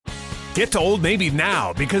Get to Old Navy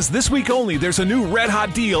now, because this week only there's a new red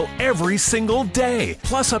hot deal every single day.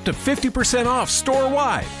 Plus up to 50% off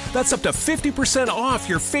store-wide. That's up to 50% off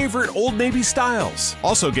your favorite Old Navy styles.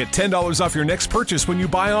 Also get $10 off your next purchase when you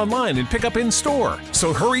buy online and pick up in store.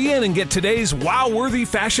 So hurry in and get today's wow-worthy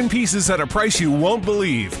fashion pieces at a price you won't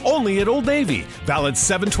believe. Only at Old Navy. Valid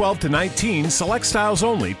 7/12 to 19. Select styles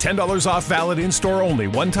only. $10 off valid in store only.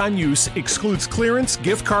 One-time use. Excludes clearance,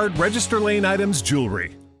 gift card, register lane items,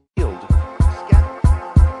 jewelry.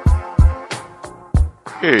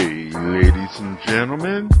 Hey, ladies and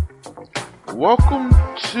gentlemen, welcome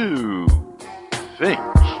to Think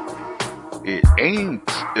It Ain't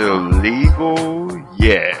Illegal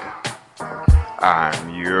Yet.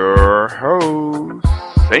 I'm your host,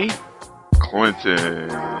 St.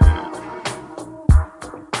 Clinton.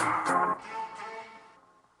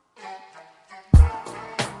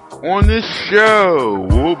 On this show,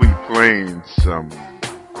 we'll be playing some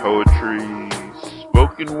poetry,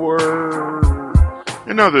 spoken word,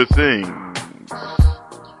 and other things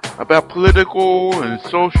about political and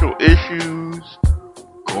social issues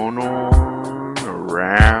going on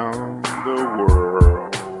around the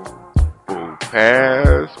world, both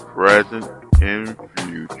past, present, and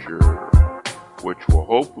future, which will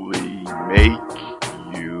hopefully make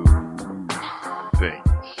you think.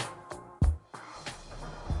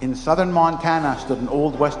 In southern Montana stood an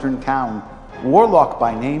old western town, Warlock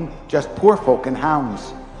by name, just poor folk and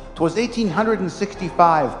hounds. 'Twas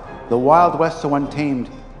 1865, the Wild West so untamed,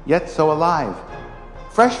 yet so alive.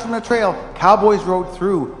 Fresh from the trail, cowboys rode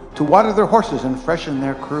through to water their horses and freshen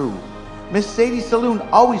their crew. Miss Sadie's saloon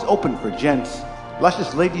always open for gents.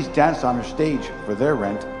 Luscious ladies dance on her stage for their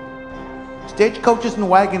rent. Stagecoaches and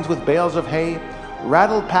wagons with bales of hay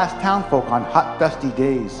rattled past townfolk on hot, dusty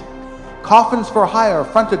days. Coffins for hire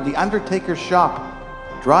fronted the undertaker's shop.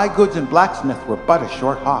 Dry goods and blacksmith were but a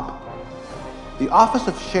short hop. The office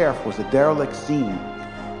of sheriff was a derelict scene.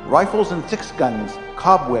 Rifles and 6 guns,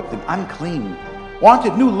 cobwebbed and unclean.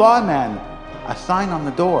 Wanted new lawman, a sign on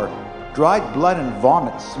the door. Dried blood and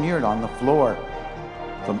vomit smeared on the floor.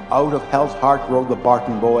 From out of hell's heart rode the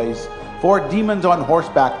Barton boys, 4 demons on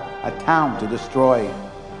horseback, a town to destroy.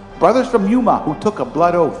 Brothers from Yuma who took a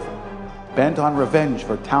blood oath, bent on revenge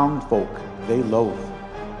for townfolk they loathe.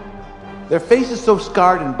 Their faces so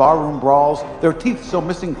scarred in barroom brawls, their teeth so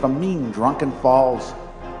missing from mean drunken falls.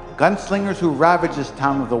 Gunslingers who ravaged this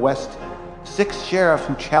town of the West, 6 sheriffs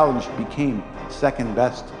who challenged became second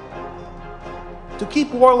best. To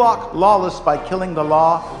keep Warlock lawless by killing the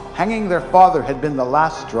law, hanging their father had been the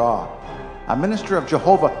last straw. A minister of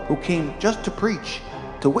Jehovah who came just to preach,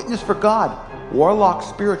 to witness for God, Warlock's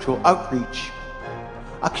spiritual outreach.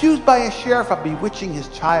 Accused by a sheriff of bewitching his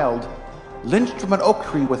child, lynched from an oak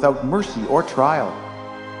tree without mercy or trial.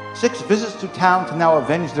 6 visits to town to now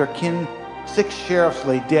avenge their kin. 6 sheriffs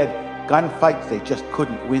lay dead, gunfights they just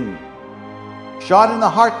couldn't win. Shot in the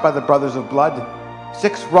heart by the brothers of blood,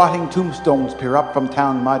 6 rotting tombstones peer up from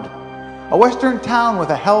town mud. A western town with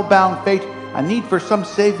a hell-bound fate, a need for some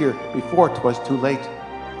savior before 'twas too late.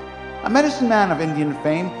 A medicine man of Indian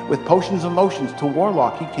fame, with potions and lotions to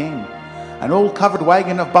Warlock he came. An old covered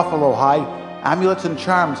wagon of buffalo hide, amulets and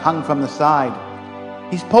charms hung from the side.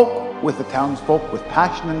 He spoke with the townsfolk with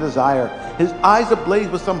passion and desire, his eyes ablaze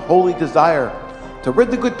with some holy desire, to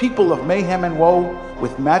rid the good people of mayhem and woe,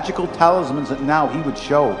 with magical talismans that now he would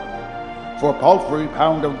show. For a paltry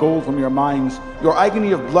pound of gold from your mines, your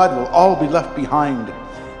agony of blood will all be left behind.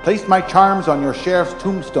 Place my charms on your sheriff's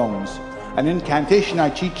tombstones, an incantation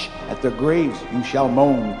I teach, at their graves you shall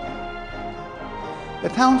moan. The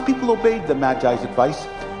townspeople obeyed the Magi's advice.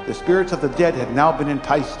 The spirits of the dead had now been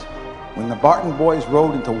enticed. When the Barton boys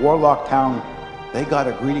rode into Warlock town, they got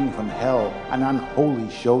a greeting from hell, an unholy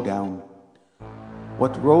showdown.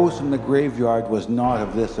 What rose from the graveyard was not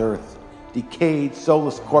of this earth. Decayed,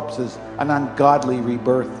 soulless corpses, an ungodly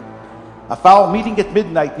rebirth. A foul meeting at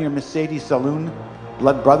midnight near Miss Sadie's saloon.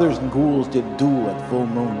 Blood brothers and ghouls did duel at full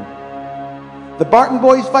moon. The Barton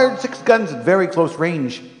boys fired 6 guns at very close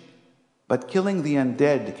range. But killing the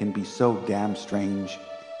undead can be so damn strange.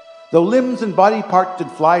 Though limbs and body parts did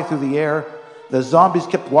fly through the air, the zombies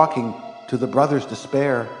kept walking to the brothers'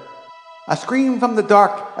 despair. A scream from the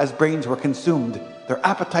dark as brains were consumed. Their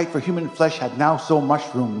appetite for human flesh had now so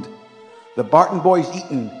mushroomed. The Barton boys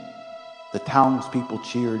eaten, the townspeople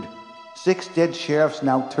cheered. 6 dead sheriffs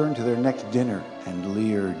now turned to their next dinner and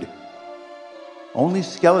leered. Only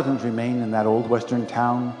skeletons remain in that old western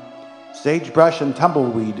town. Sagebrush and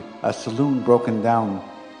tumbleweed, a saloon broken down.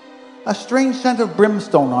 A strange scent of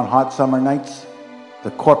brimstone on hot summer nights. The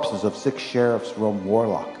corpses of 6 sheriffs roam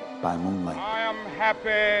Warlock by moonlight. I am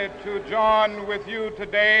happy to join with you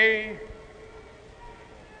today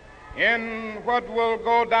in what will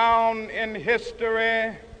go down in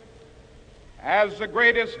history as the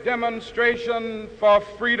greatest demonstration for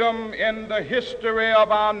freedom in the history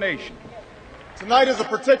of our nation. Tonight is a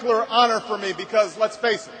particular honor for me because, let's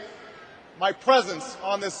face it, my presence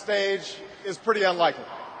on this stage is pretty unlikely.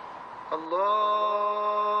 Allahu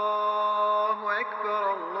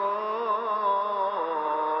Akbar, Allahu Akbar.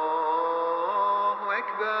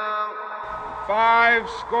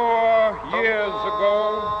 50 years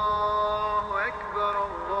ago,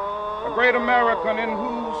 a great American in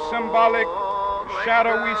whose symbolic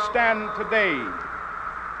shadow we stand today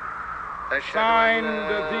signed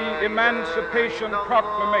the Emancipation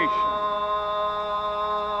Proclamation.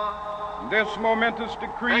 This momentous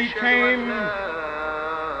decree came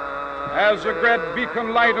as a great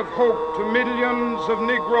beacon light of hope to millions of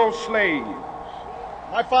Negro slaves.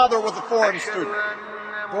 My father was a foreign student,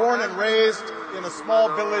 born and raised in a small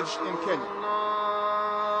village in Kenya.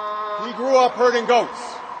 He grew up herding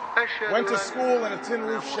goats, went to school in a tin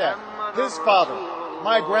roof shack. His father,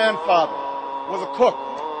 my grandfather, was a cook,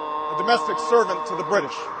 a domestic servant to the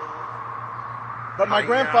British. But my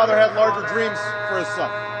grandfather had larger dreams for his son.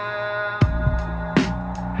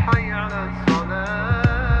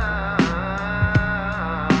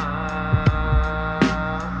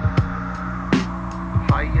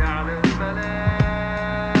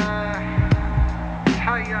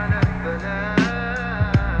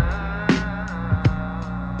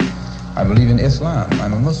 I believe in Islam.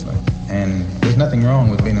 I'm a Muslim, and there's nothing wrong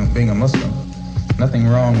with being a Muslim. Nothing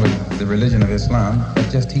wrong with the religion of Islam.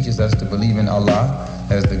 It just teaches us to believe in Allah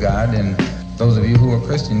as the God, and those of you who are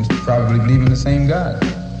Christians probably believe in the same God.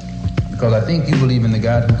 Because I think you believe in the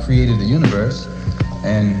God who created the universe,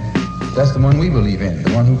 and that's the one we believe in,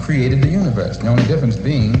 the one who created the universe. The only difference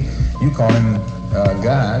being you call him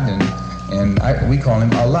God, and we call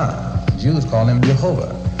him Allah. Jews call him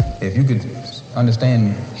Jehovah. If you could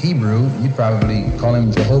understand Hebrew, you'd probably call him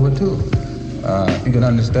Jehovah too. If you could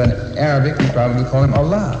understand Arabic, you'd probably call him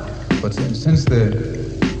Allah. But since the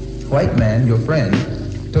white man, your friend,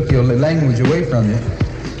 took your language away from you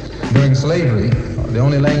during slavery, the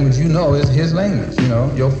only language you know is his language,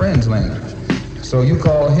 your friend's language. So you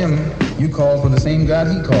call for the same God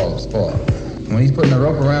he calls for. When he's putting a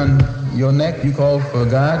rope around your neck, you call for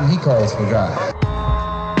God, he calls for God.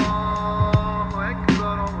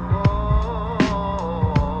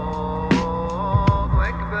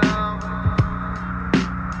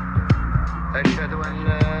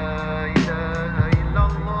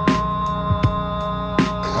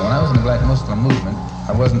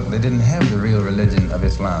 Movement, they didn't have the real religion of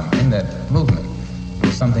Islam in that movement. It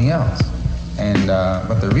was something else.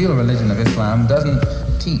 But the real religion of Islam doesn't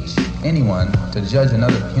teach anyone to judge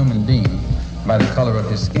another human being by the color of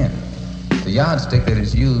his skin. The yardstick that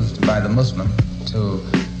is used by the Muslim to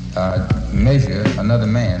measure another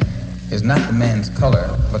man is not the man's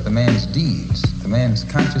color, but the man's deeds, the man's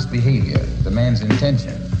conscious behavior, the man's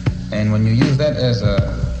intention. And when you use that as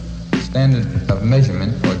a standard of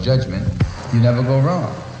measurement or judgment, you never go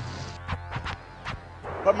wrong.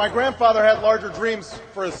 But my grandfather had larger dreams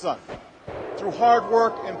for his son. Through hard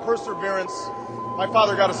work and perseverance, my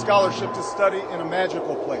father got a scholarship to study in a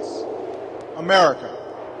magical place, America.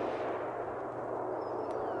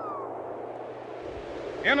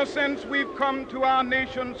 In a sense, we've come to our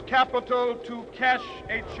nation's capital to cash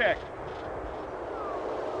a check.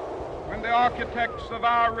 When the architects of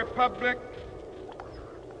our republic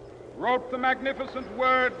wrote the magnificent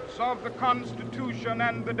words of the Constitution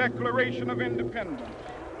and the Declaration of Independence,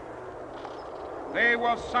 they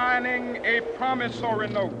were signing a promissory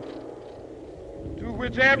note to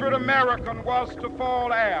which every American was to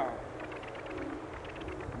fall heir.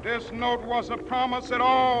 This note was a promise that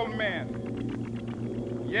all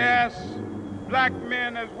men, yes, black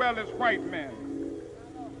men as well as white men,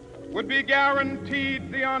 would be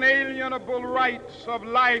guaranteed the unalienable rights of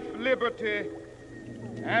life, liberty,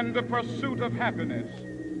 and the pursuit of happiness.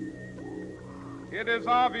 It is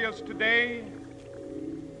obvious today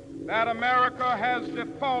that America has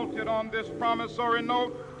defaulted on this promissory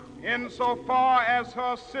note insofar as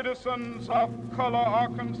her citizens of color are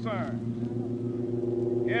concerned.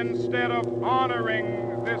 Instead of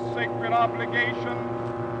honoring this sacred obligation,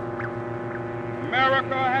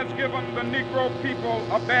 America has given the Negro people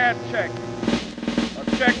a bad check, a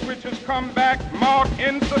check which has come back marked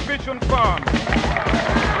insufficient funds.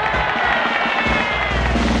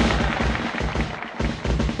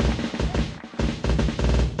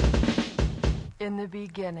 In the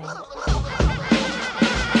beginning.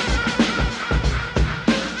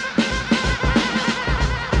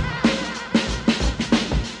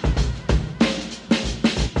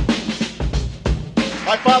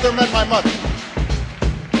 My father met my mother.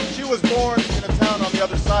 She was born in a town on the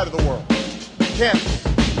other side of the world, Kansas.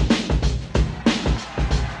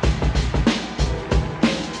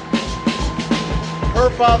 Her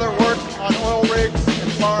father worked on oil rigs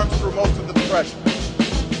and farms through most of the Depression.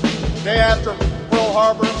 The day after Pearl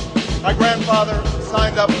Harbor, my grandfather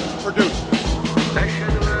signed up for duty.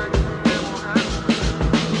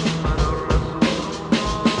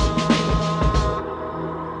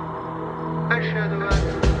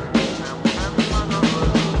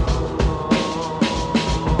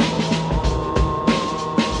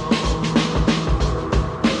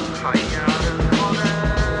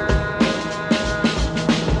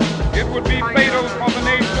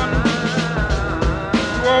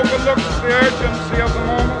 Overlook the urgency of the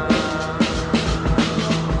moment.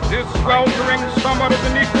 This sweltering summit of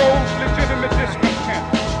the Negro's legitimate discontent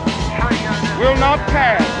will not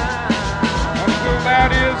pass until that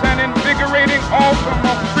is an invigorating autumn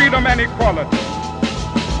of freedom and equality.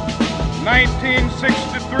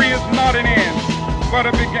 1963 is not an end, but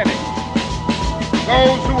a beginning.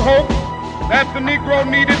 Those who hope that the Negro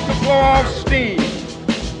needed to blow off steam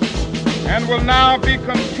and will now be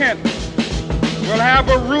content will have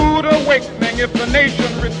a rude awakening if the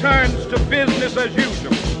nation returns to business as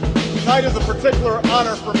usual. Tonight is a particular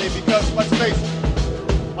honor for me because, let's face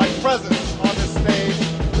it, my presence on this stage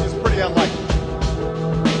is pretty unlikely.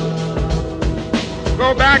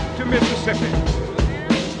 Go back to Mississippi.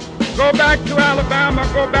 Go back to Alabama.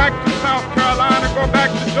 Go back to South Carolina. Go back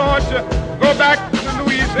to Georgia. Go back to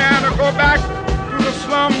Louisiana. Go back to the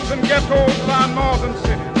slums and ghettos of our northern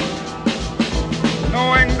cities.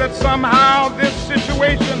 Knowing that somehow this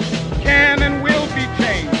situation can and will be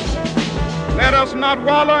changed. Let us not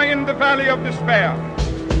wallow in the valley of despair.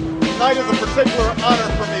 Tonight is a particular honor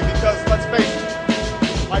for me because, let's face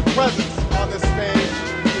it, my presence on this stage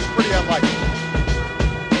is pretty unlikely.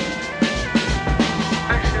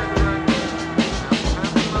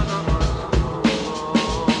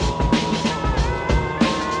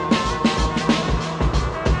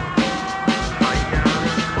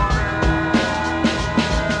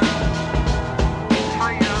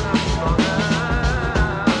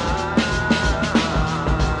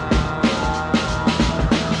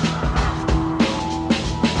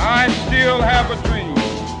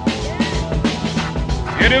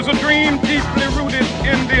 It is a dream deeply rooted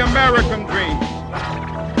in the American dream.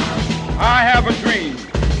 I have a dream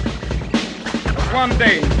that one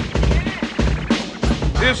day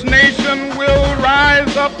this nation will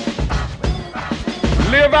rise up,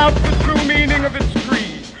 live out the true meaning of its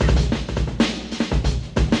creed.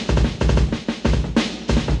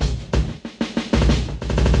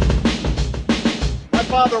 My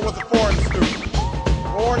father was a foreign student,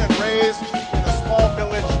 born and raised in a small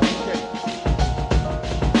village in Kenya.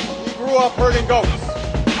 He grew up herding goats,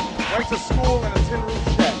 went to school in a tin roof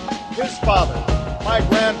shed. His father, my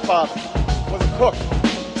grandfather, was a cook,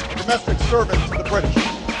 a domestic servant to the British.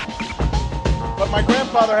 But my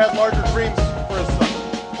grandfather had larger dreams for his son.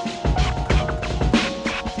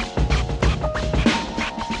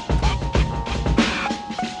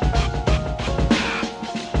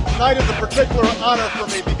 Tonight is a particular honor for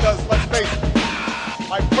me because, let's face it,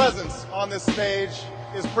 my presence on this stage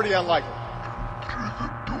is pretty unlikely.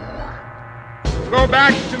 Go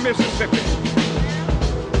back to Mississippi.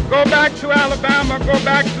 Go back to Alabama. Go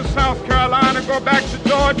back to South Carolina. Go back to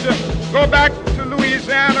Georgia. Go back to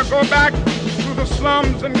Louisiana. Go back to the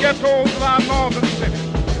slums and ghettos of our northern cities.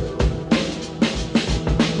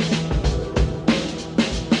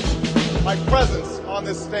 My presence on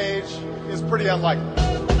this stage is pretty unlikely.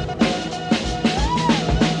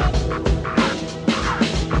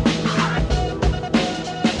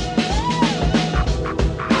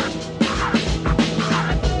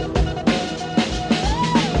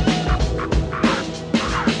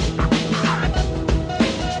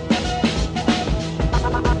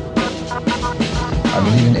 I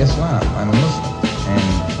believe in Islam. I'm a Muslim. And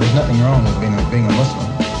there's nothing wrong with being a Muslim.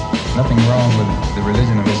 Nothing wrong with the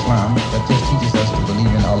religion of Islam. That just teaches us to believe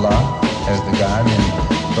in Allah as the God. And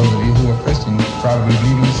those of you who are Christian probably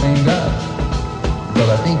believe in the same God. Because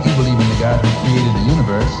I think you believe in the God who created the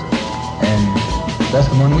universe. And that's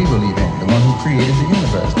the one we believe in. The one who created the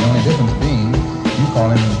universe. The only difference being you call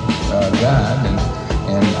him God and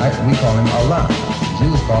we call him Allah.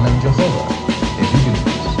 Jews call him Jehovah. If you could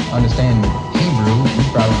understand Hebrew, you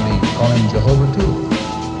probably call him Jehovah too.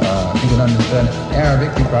 If you can understand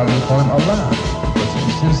Arabic, you probably call him Allah. But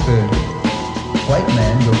since the white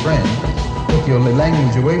man, your friend, took your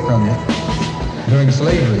language away from you during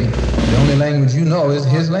slavery, the only language you know is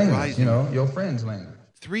his language, your friend's language.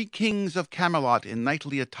 3 kings of Camelot in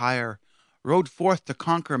knightly attire rode forth to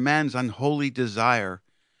conquer man's unholy desire,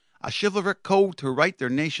 a chivalric code to right their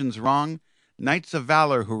nation's wrong, knights of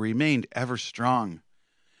valor who remained ever strong.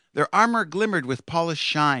 Their armor glimmered with polished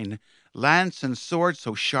shine, lance and sword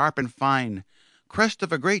so sharp and fine, crest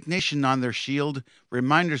of a great nation on their shield,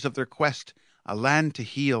 reminders of their quest, a land to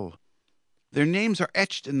heal. Their names are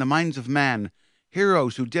etched in the minds of man,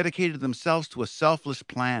 heroes who dedicated themselves to a selfless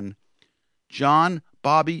plan. John,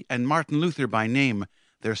 Bobby, and Martin Luther by name,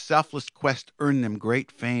 their selfless quest earned them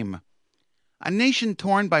great fame. A nation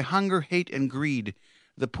torn by hunger, hate, and greed,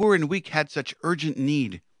 the poor and weak had such urgent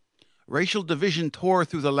need. Racial division tore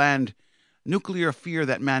through the land, nuclear fear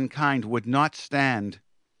that mankind would not stand.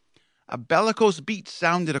 A bellicose beat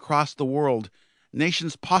sounded across the world,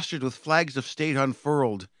 nations postured with flags of state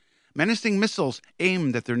unfurled. Menacing missiles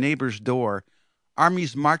aimed at their neighbor's door,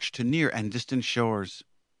 armies marched to near and distant shores.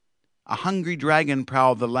 A hungry dragon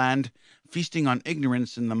prowled the land, feasting on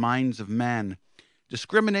ignorance in the minds of man.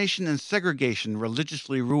 Discrimination and segregation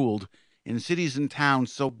religiously ruled in cities and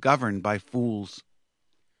towns so governed by fools.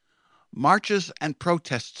 Marches and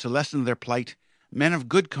protests to lessen their plight, men of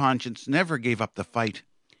good conscience never gave up the fight.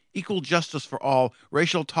 Equal justice for all,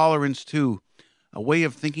 racial tolerance too, a way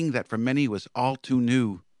of thinking that for many was all too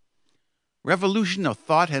new. Revolution of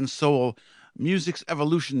thought and soul, music's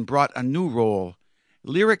evolution brought a new role.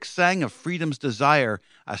 Lyrics sang of freedom's desire,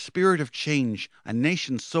 a spirit of change, a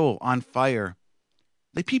nation's soul on fire.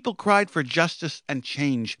 The people cried for justice and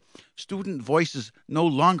change, student voices no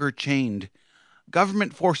longer chained.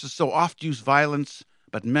 Government forces so oft use violence,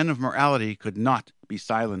 but men of morality could not be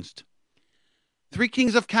silenced. 3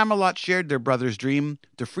 kings of Camelot shared their brother's dream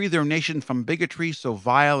to free their nation from bigotry so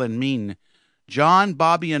vile and mean. John,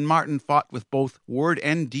 Bobby, and Martin fought with both word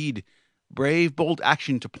and deed, brave, bold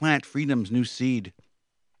action to plant freedom's new seed.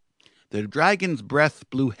 The dragon's breath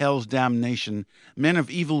blew hell's damnation, men of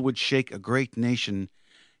evil would shake a great nation.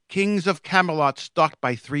 Kings of Camelot stalked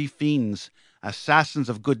by 3 fiends, assassins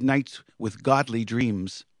of good knights with godly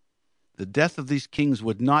dreams. The death of these kings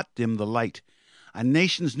would not dim the light, a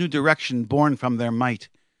nation's new direction born from their might.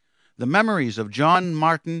 The memories of John,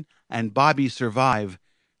 Martin, and Bobby survive,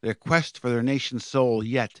 their quest for their nation's soul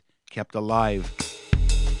yet kept alive.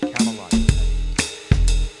 Camelot.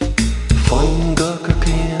 Fungucker,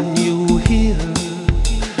 can you hear?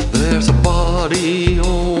 There's a body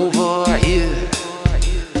over here.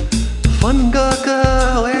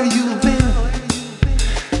 Fungucker, where you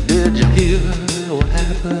been? Did you hear what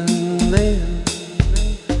happened then?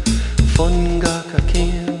 Fungucker,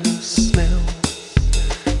 can you smell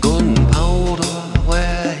gunpowder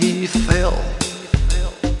where he fell?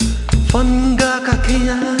 Fungucker,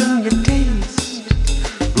 can you taste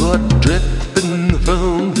blood dripping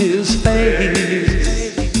from his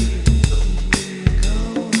face?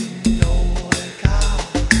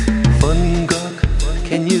 Fungucker,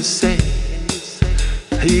 can you say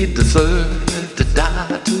he deserved to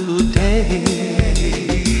die today?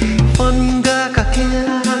 Fungucker,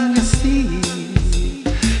 can you see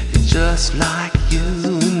he's just like you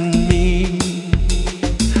and me?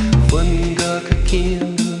 Fungucker,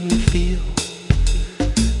 can you feel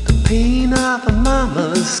the pain of a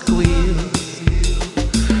mama's squeal?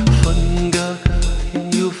 Fungucker,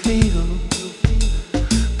 can you feel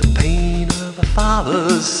the pain of a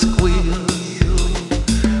father's squeal?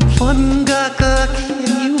 Fungucker,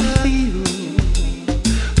 can you feel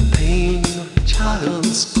the pain of a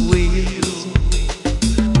child's squeal?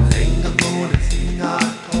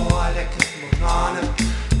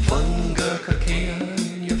 Fungucker,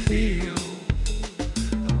 can you feel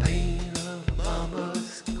the pain of mama's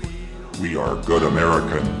squeal? We are good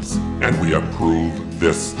Americans, and we approve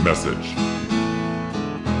this message.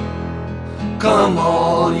 Come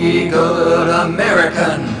all ye good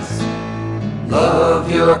Americans,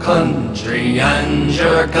 love your country and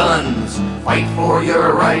your guns, fight for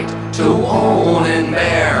your right to own and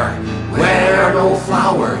bear, wear no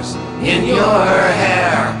flowers in your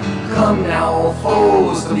hair. Come now,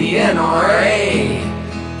 foes of the NRA,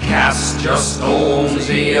 cast your stones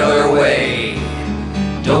the other way.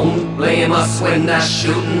 Don't blame us when that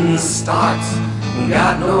shooting starts,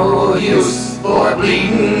 got no use for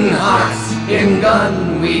bleeding hearts. In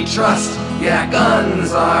gun we trust, yeah,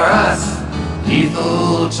 guns are us,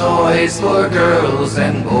 lethal toys for girls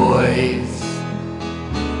and boys.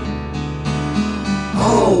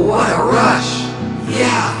 Oh, what a rush,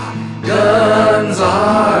 yeah, guns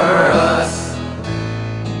are us.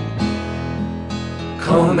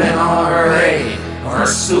 Come NRA, our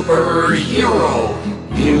superhero,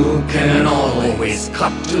 you can always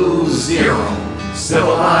cut to zero.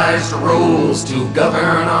 Civilized rules to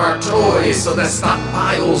govern our toys so that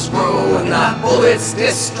stockpiles grow and that bullets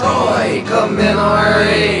destroy.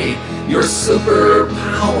 Commemorate your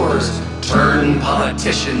superpowers. Turn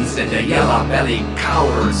politicians into yellow-bellied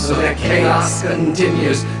cowards so that chaos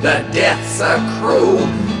continues, the deaths accrue.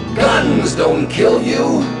 Guns don't kill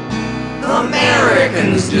you,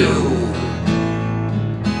 Americans do.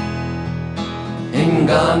 In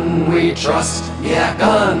gun we trust, yeah,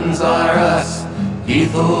 guns are us.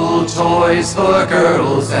 Lethal toys for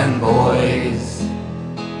girls and boys.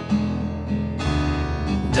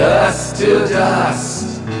 Dust to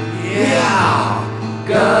dust, yeah,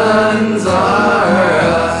 guns are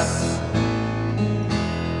us.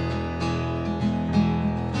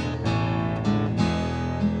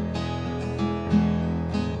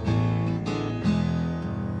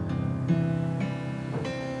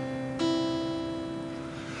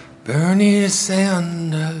 Bernie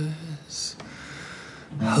Sanders,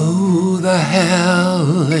 who the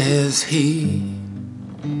hell is he?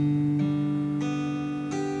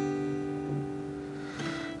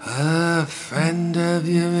 A friend of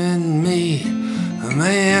you and me, a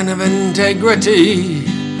man of integrity.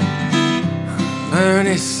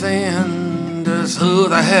 Bernie Sanders, who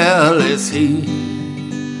the hell is he?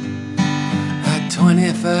 A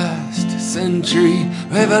 21st century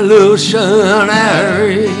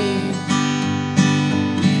revolutionary.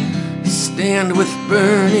 Stand with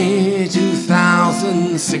Bernie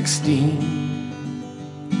 2016.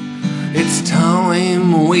 It's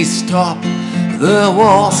time we stop the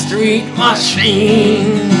Wall Street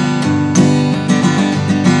machine.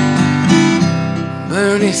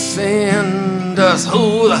 Bernie Sanders,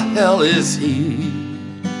 who the hell is he?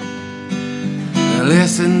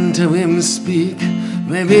 Listen to him speak,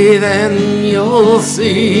 maybe then you'll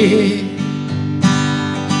see.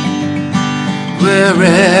 We're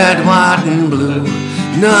red, white, and blue,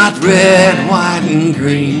 not red, white, and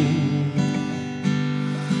green.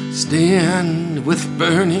 Stand with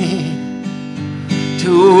Bernie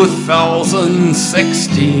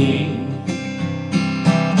 2016.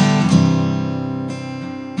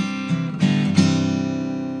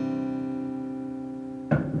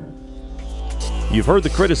 You've heard the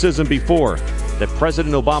criticism before that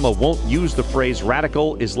President Obama won't use the phrase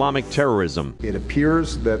radical Islamic terrorism. It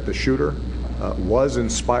appears that the shooter was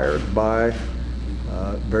inspired by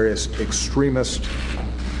various extremist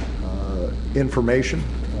information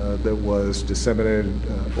that was disseminated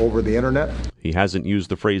over the internet. He hasn't used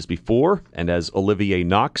the phrase before, and as Olivier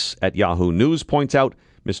Knox at Yahoo News points out,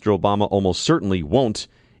 Mr. Obama almost certainly won't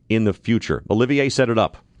in the future. Olivier set it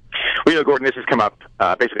up. Well, Gordon, this has come up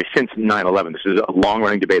basically since 9/11. This is a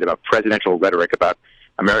long-running debate about presidential rhetoric about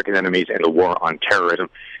American enemies and the war on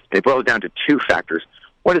terrorism. It boils down to two factors.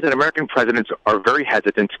 One is that American presidents are very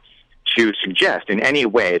hesitant to suggest in any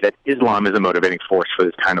way that Islam is a motivating force for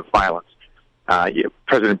this kind of violence.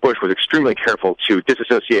 President Bush was extremely careful to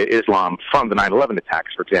disassociate Islam from the 9/11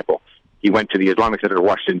 attacks, for example. He went to the Islamic Center in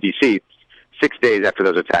Washington, D.C., 6 days after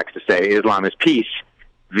those attacks to say, Islam is peace.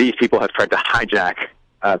 These people have tried to hijack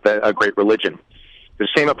a great religion. The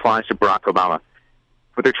same applies to Barack Obama.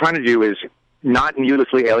 What they're trying to do is not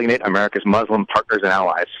needlessly alienate America's Muslim partners and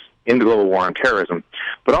allies in the global war on terrorism,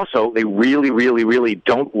 but also they really, really, really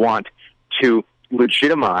don't want to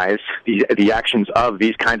legitimize the actions of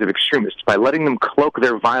these kinds of extremists by letting them cloak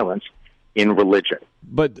their violence in religion.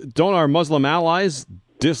 But don't our Muslim allies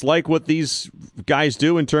dislike what these guys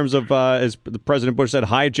do in terms of, as the President Bush said,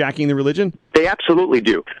 hijacking the religion? They absolutely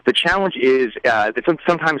do. The challenge is that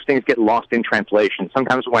sometimes things get lost in translation.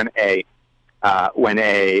 Sometimes when an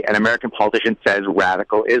American politician says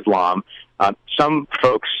radical Islam, some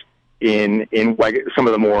folks in like some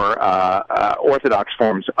of the more orthodox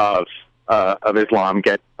forms of Islam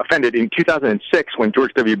get offended. In 2006, when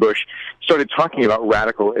George W. Bush started talking about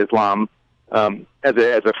radical Islam as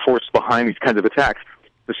a force behind these kinds of attacks,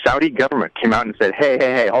 the Saudi government came out and said,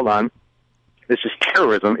 hey, hold on. This is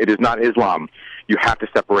terrorism. It is not Islam. You have to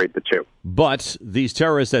separate the two. But these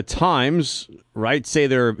terrorists at times, right, say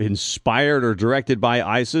they're inspired or directed by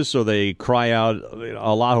ISIS, so they cry out,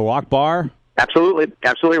 Allahu Akbar? Absolutely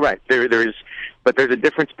right. But there's a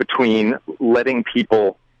difference between letting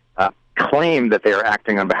people claim that they are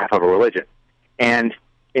acting on behalf of a religion and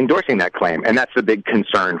endorsing that claim. And that's the big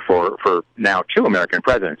concern for now two American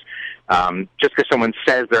presidents. Just because someone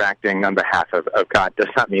says they're acting on behalf of God does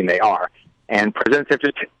not mean they are. And presidents have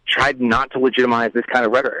just tried not to legitimize this kind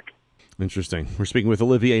of rhetoric. Interesting. We're speaking with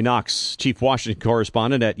Olivier Knox, chief Washington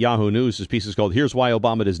correspondent at Yahoo News. His piece is called Here's Why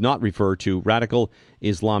Obama Does Not Refer to Radical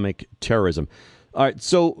Islamic Terrorism. All right,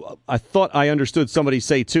 so I thought I understood somebody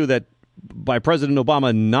say, too, that by President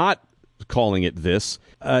Obama not calling it this.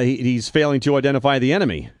 He's failing to identify the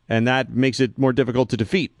enemy, and that makes it more difficult to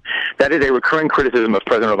defeat. That is a recurring criticism of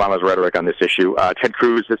President Obama's rhetoric on this issue. Ted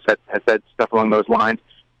Cruz has said stuff along those lines,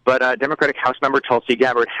 but Democratic House member Tulsi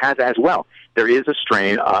Gabbard has as well. There is a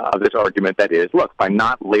strain of this argument that is, look, by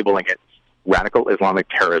not labeling it radical Islamic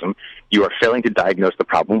terrorism, you are failing to diagnose the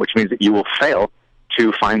problem, which means that you will fail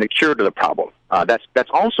to find the cure to the problem. That's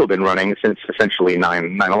also been running since essentially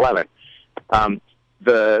 9/11.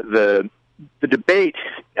 The debate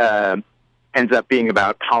ends up being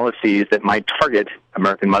about policies that might target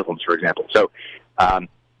American Muslims, for example. So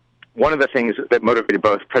one of the things that motivated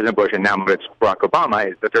both President Bush and now motivates Barack Obama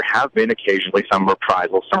is that there have been occasionally some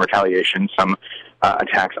reprisals, some retaliation, some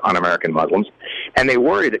attacks on American Muslims. And they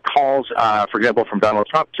worry that calls, for example, from Donald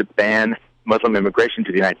Trump to ban Muslim immigration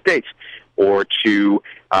to the United States or to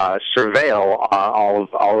surveil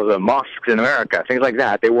all of the mosques in America, things like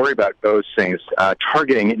that. They worry about those things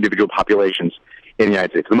targeting individual populations in the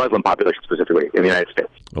United States, the Muslim population specifically in the United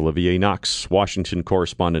States. Olivier Knox, Washington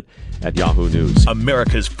correspondent at Yahoo News.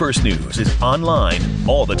 America's First News is online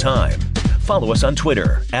all the time. Follow us on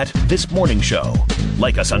Twitter @ThisMorningShow.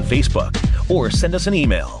 Like us on Facebook or send us an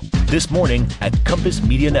email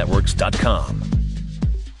thismorning@compassmedianetworks.com.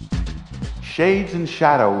 Shades and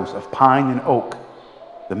shadows of pine and oak,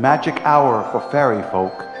 the magic hour for fairy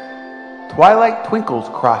folk. Twilight twinkles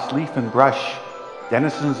cross leaf and brush,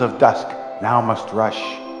 denizens of dusk now must rush.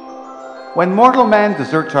 When mortal man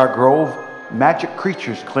deserts our grove, magic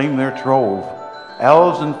creatures claim their trove.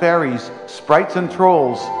 Elves and fairies, sprites and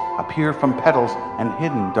trolls appear from petals and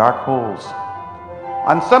hidden dark holes.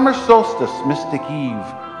 On summer solstice, mystic eve,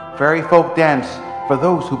 fairy folk dance for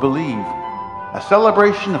those who believe. A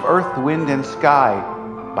celebration of earth, wind, and sky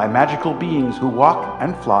by magical beings who walk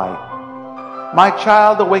and fly. My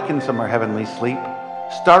child awakens from her heavenly sleep,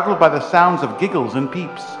 startled by the sounds of giggles and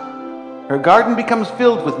peeps. Her garden becomes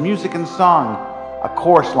filled with music and song. A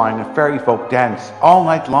chorus line of fairy folk dance all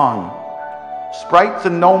night long. Sprites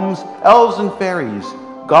and gnomes, elves and fairies,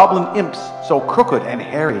 goblin imps so crooked and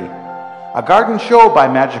hairy. A garden show by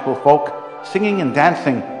magical folk, singing and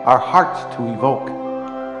dancing our hearts to evoke.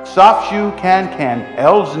 Soft shoe can,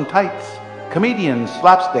 elves in tights, comedians,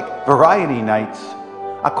 slapstick, variety nights.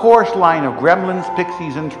 A chorus line of gremlins,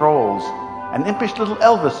 pixies, and trolls. An impish little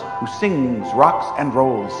Elvis who sings, rocks, and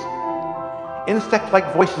rolls.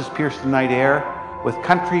 Insect-like voices pierce the night air with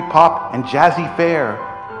country, pop, and jazzy fare.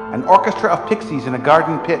 An orchestra of pixies in a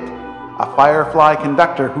garden pit. A firefly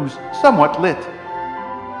conductor who's somewhat lit.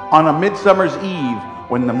 On a midsummer's eve,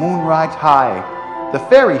 when the moon rides high, the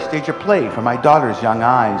fairies stage a play for my daughter's young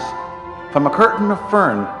eyes. From a curtain of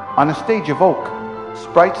fern on a stage of oak,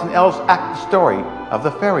 sprites and elves act the story of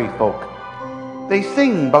the fairy folk. They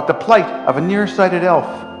sing about the plight of a nearsighted elf,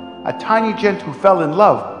 a tiny gent who fell in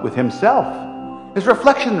love with himself. His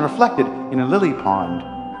reflection reflected in a lily pond,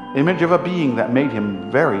 image of a being that made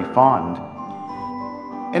him very fond.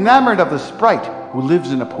 Enamored of the sprite who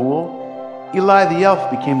lives in a pool, Eli the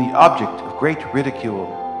elf became the object of great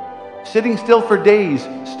ridicule. Sitting still for days,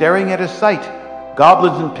 staring at his sight,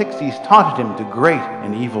 goblins and pixies taunted him to great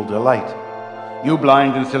and evil delight. You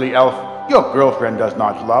blind and silly elf, your girlfriend does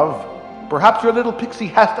not love. Perhaps your little pixie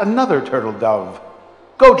hast another turtle dove.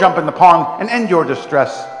 Go jump in the pond and end your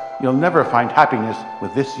distress. You'll never find happiness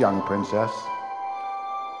with this young princess.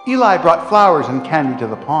 Eli brought flowers and candy to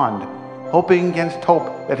the pond, hoping against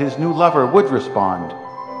hope that his new lover would respond.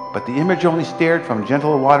 But the image only stared from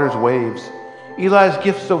gentle water's waves, Eli's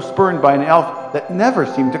gift so spurned by an elf that never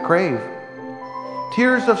seemed to crave.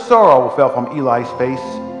 Tears of sorrow fell from Eli's face.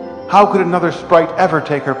 How could another sprite ever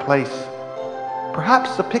take her place?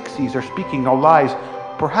 Perhaps the pixies are speaking no lies.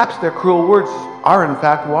 Perhaps their cruel words are in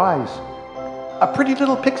fact wise. A pretty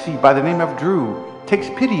little pixie by the name of Drew takes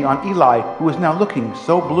pity on Eli, who is now looking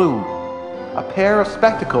so blue. A pair of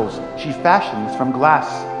spectacles she fashions from glass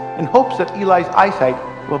in hopes that Eli's eyesight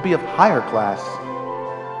will be of higher class.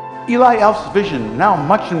 Eli Elf's vision now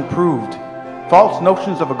much improved, false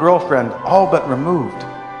notions of a girlfriend all but removed.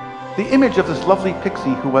 The image of this lovely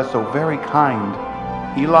pixie who was so very kind,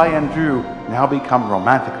 Eli and Drew now become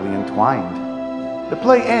romantically entwined. The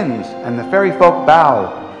play ends and the fairy folk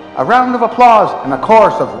bow. A round of applause and a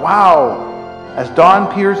chorus of wow! As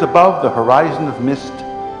dawn peers above the horizon of mist,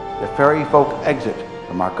 the fairy folk exit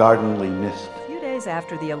from our gardenly mist. A few days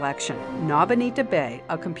after the election, Nabanita Bay,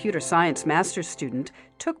 a computer science master's student,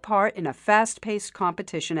 took part in a fast-paced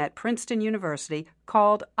competition at Princeton University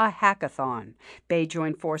called a hackathon. Bay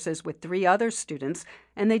joined forces with 3 other students,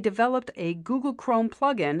 and they developed a Google Chrome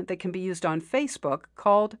plugin that can be used on Facebook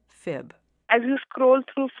called Fib. as you scroll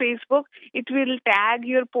through Facebook, it will tag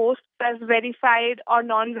your posts as verified or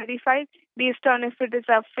non-verified based on if it is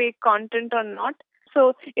a fake content or not.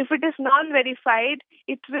 So if it is non-verified,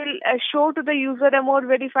 it will show to the user a more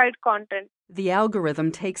verified content. The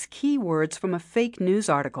algorithm takes keywords from a fake news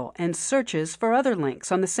article and searches for other links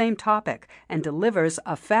on the same topic and delivers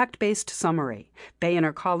a fact-based summary. Bay and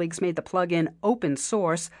her colleagues made the plugin open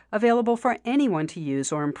source, available for anyone to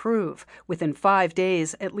use or improve. Within 5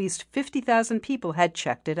 days, at least 50,000 people had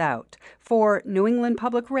checked it out. For New England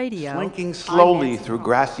Public Radio, slinking slowly through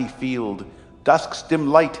grassy field, dusk's dim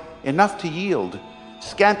light enough to yield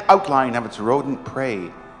scant outline of its rodent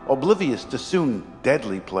prey, oblivious to soon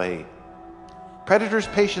deadly play. Predator's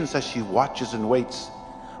patience as she watches and waits,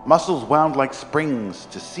 muscles wound like springs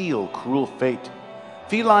to seal cruel fate.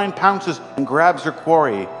 Feline pounces and grabs her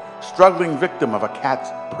quarry, struggling victim of a cat's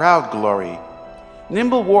proud glory.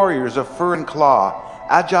 Nimble warriors of fur and claw,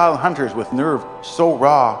 agile hunters with nerve so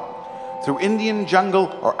raw. Through Indian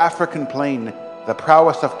jungle or African plain, the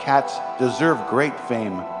prowess of cats deserve great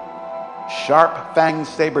fame. Sharp-fanged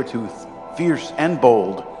saber-tooth, fierce and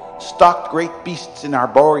bold, stalked great beasts in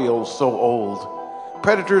arboreals so old.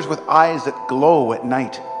 Predators with eyes that glow at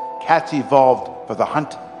night, cats evolved for the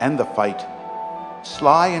hunt and the fight.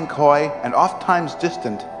 Sly and coy and oft-times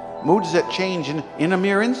distant, moods that change in a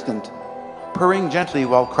mere instant. Purring gently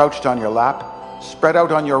while crouched on your lap, spread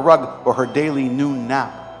out on your rug or her daily noon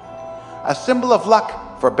nap. A symbol of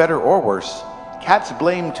luck, for better or worse, cats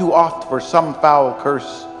blame too oft for some foul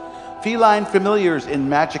curse. Feline familiars in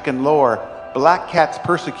magic and lore, black cats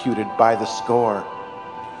persecuted by the score.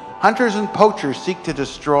 Hunters and poachers seek to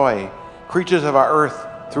destroy creatures of our earth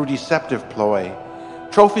through deceptive ploy.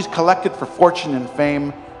 Trophies collected for fortune and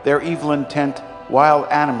fame, their evil intent, wild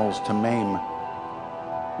animals to maim.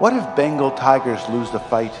 What if Bengal tigers lose the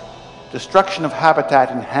fight? Destruction of habitat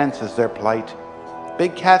enhances their plight.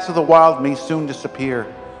 Big cats of the wild may soon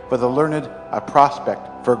disappear, for the learned a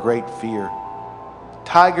prospect for great fear.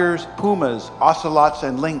 Tigers, pumas, ocelots,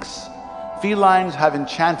 and lynx, felines have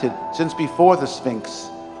enchanted since before the Sphinx.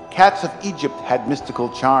 Cats of Egypt had mystical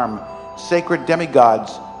charm, sacred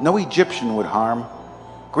demigods no Egyptian would harm.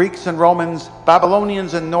 Greeks and Romans,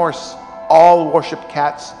 Babylonians and Norse, all worshipped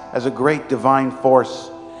cats as a great divine force.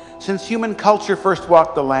 Since human culture first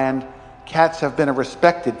walked the land, cats have been a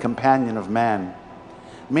respected companion of man.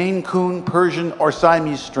 Maine Coon, Persian, or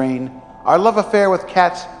Siamese strain, our love affair with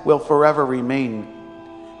cats will forever remain.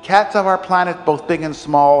 Cats of our planet, both big and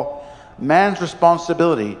small, man's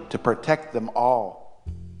responsibility to protect them all.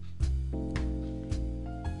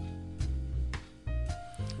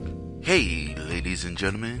 Hey, ladies and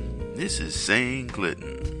gentlemen, this is Sam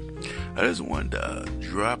Clinton. I just wanted to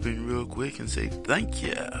drop in real quick and say thank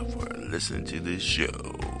you for listening to this show.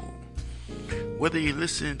 Whether you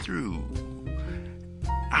listen through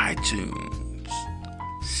iTunes,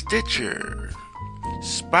 Stitcher,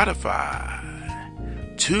 Spotify,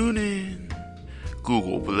 TuneIn,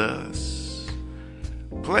 Google Plus,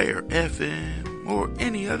 Player FM, or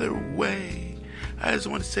any other way, I just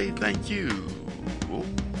want to say thank you. Oh,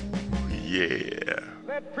 yeah.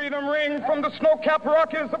 Let freedom ring from the snow-capped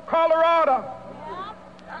Rockies of Colorado.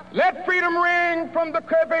 Let freedom ring from the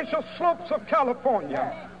curvaceous slopes of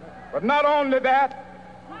California. But not only that,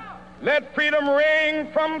 let freedom ring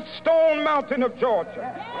from Stone Mountain of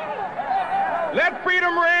Georgia. Let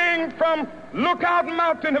freedom ring from Lookout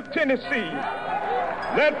Mountain of Tennessee.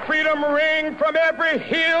 Let freedom ring from every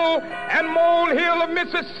hill and molehill of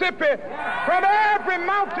Mississippi, from every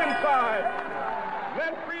mountainside.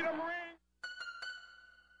 Let freedom ring.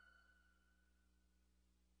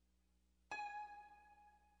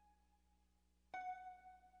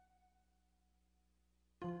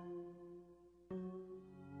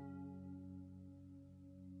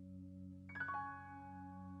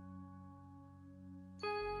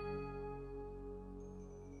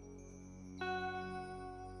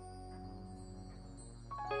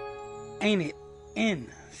 Ain't it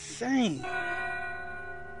insane?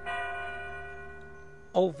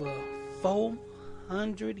 Over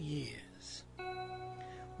 400 years,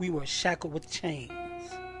 we were shackled with chains,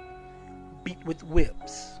 beat with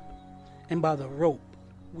whips, and by the rope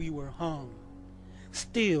we were hung.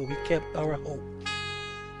 Still we kept our hope.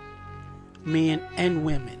 Men and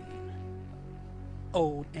women,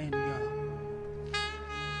 old and young.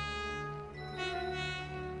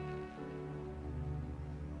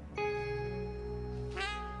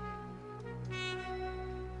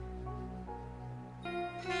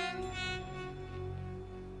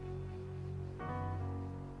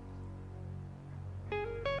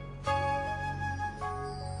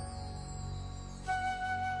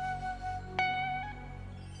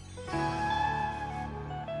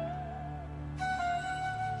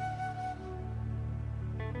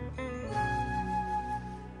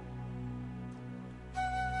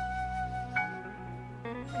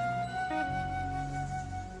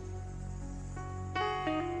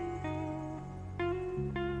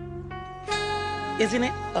 Isn't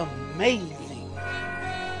it amazing?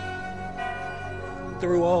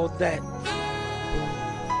 Through all that,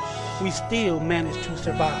 we still managed to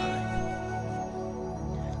survive.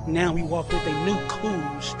 Now we walk with a new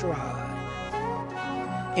cool stride.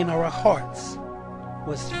 In our hearts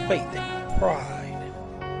was faith and pride.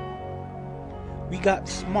 We got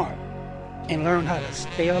smart and learned how to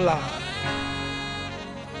stay alive.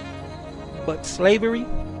 But slavery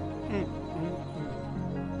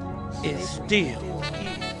is still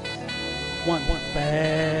one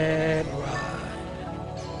bad ride.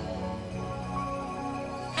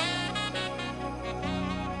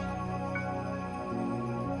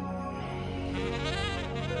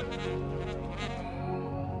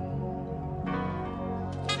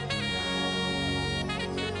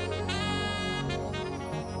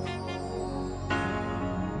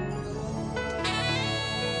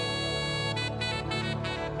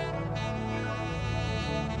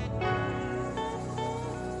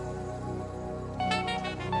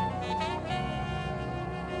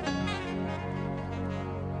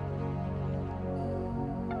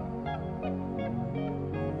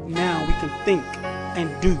 Now we can think and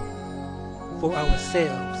do for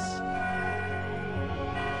ourselves.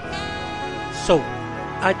 So,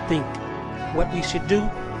 I think what we should do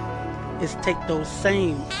is take those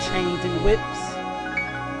same chains and whips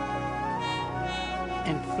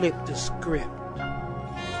and flip the script.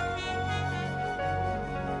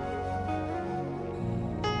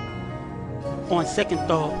 On second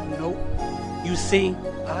thought, nope. You see,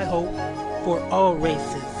 I hope for all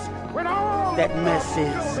races that mess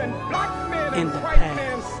is in the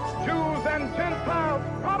past. Jews and Gentiles,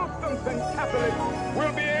 Protestants and Catholics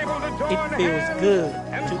will be able to join It feels hands good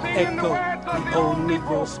and to sing echo the the old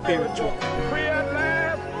Negro spiritual. Free at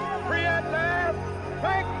last, free at last.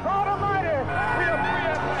 Thank God Almighty, we are free at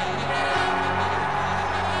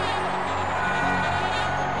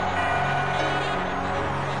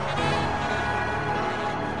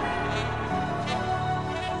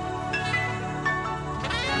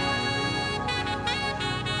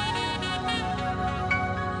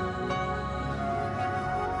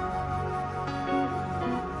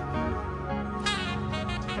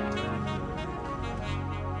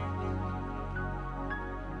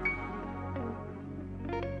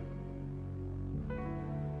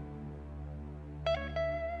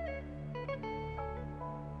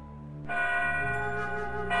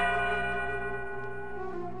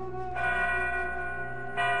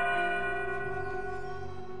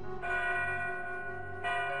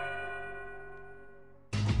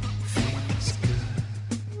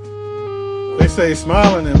They say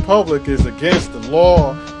smiling in public is against the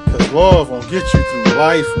law, cause love won't get you through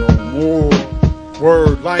life no more.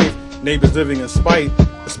 Word life, neighbors living in spite.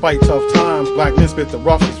 Despite tough times, black men spit the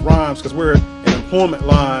roughest rhymes, cause we're in employment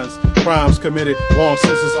lines. Crimes committed, long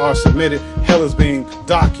sentences are submitted. Hell is being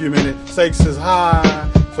documented. Stakes is high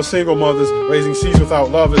for single mothers raising seeds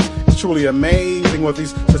without lovers. It's truly amazing what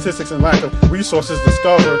these statistics and lack of resources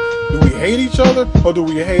discover. Do we hate each other or do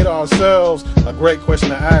we hate ourselves? A great question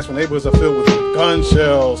to ask when neighborhoods are filled with gun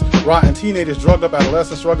shells. Rotten teenagers, drugged up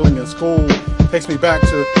adolescents struggling in school. Takes me back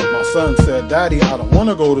to my son said, Daddy, I don't want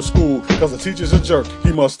to go to school because the teacher's a jerk.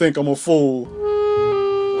 He must think I'm a fool.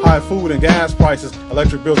 High food and gas prices,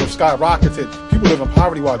 electric bills have skyrocketed. People live in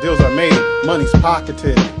poverty while deals are made, money's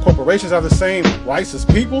pocketed. Corporations have the same rights as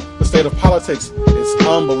people. The state of politics is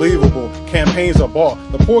unbelievable. Campaigns are bought.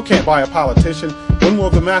 The poor can't buy a politician. When will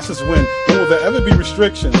the masses win? When will there ever be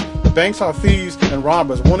restrictions? The banks are thieves and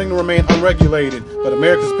robbers wanting to remain unregulated. But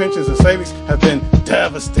America's pensions and savings have been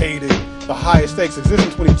devastated. The highest stakes exist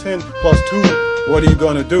in 2010 plus 2. What are you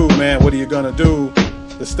gonna do, man? What are you gonna do?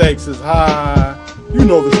 The stakes is high. You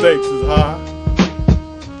know the stakes is high.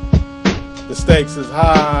 The stakes is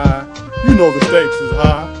high. You know the stakes is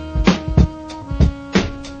high.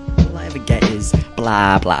 All I ever get is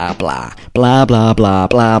blah, blah, blah. Blah, blah, blah,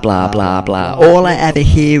 blah, blah, blah, blah. All I ever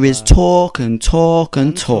hear is talk and talk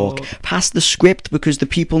and talk. Pass the script because the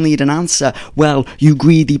people need an answer. Well, you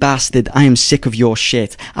greedy bastard, I am sick of your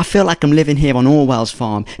shit. I feel like I'm living here on Orwell's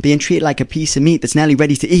farm, being treated like a piece of meat that's nearly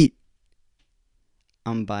ready to eat.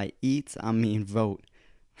 And by eat, I mean vote.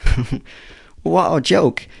 What a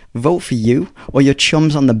joke. Vote for you or your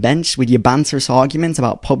chums on the bench with your banterous arguments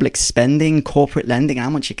about public spending, corporate lending, and how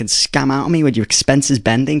much you can scam out of me with your expenses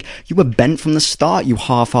bending. You were bent from the start, you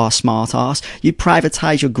half-arse smart-arse. You'd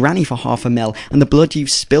privatise your granny for $500,000 and the blood you've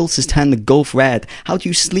spilt has turned the Gulf red. How do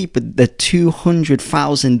you sleep with the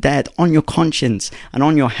 200,000 dead on your conscience and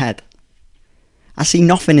on your head? I see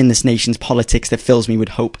nothing in this nation's politics that fills me with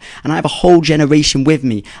hope, and I have a whole generation with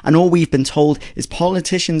me, and all we've been told is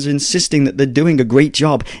politicians insisting that they're doing a great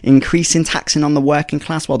job, increasing taxing on the working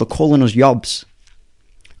class while they're calling us yobs.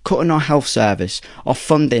 Cutting our health service, our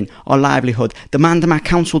funding, our livelihood, demanding my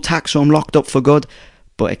council tax so I'm locked up for good.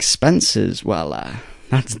 But expenses, well,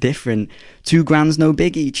 that's different. $2,000's no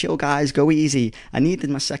biggie. Chill, guys, go easy. I needed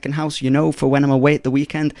my second house, for when I'm away at the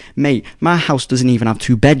weekend. Mate, my house doesn't even have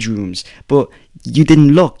 2 bedrooms. But you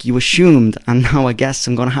didn't look, you assumed, and now I guess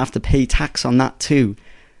I'm gonna have to pay tax on that too.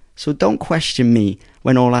 So don't question me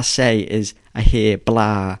when all I say is I hear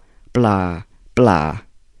blah, blah, blah.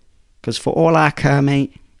 'Cause for all I care,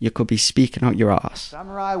 mate, you could be speaking out your arse.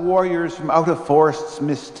 Samurai warriors from out of forests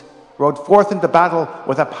mist rode forth into battle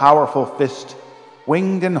with a powerful fist.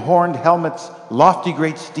 Winged and horned helmets, lofty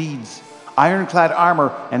great steeds, ironclad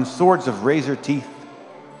armor, and swords of razor teeth.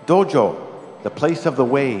 Dojo, the place of the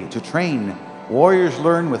way to train, warriors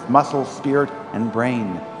learn with muscle, spirit, and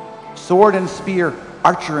brain. Sword and spear,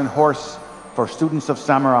 archer and horse, for students of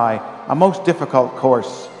samurai, a most difficult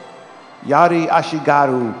course. Yari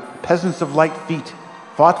Ashigaru, peasants of light feet,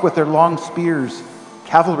 fought with their long spears,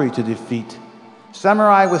 cavalry to defeat.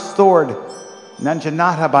 Samurai with sword,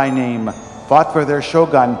 Nanjanata by name, fought for their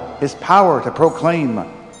shogun, his power to proclaim.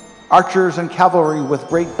 Archers and cavalry with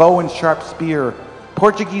great bow and sharp spear,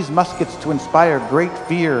 Portuguese muskets to inspire great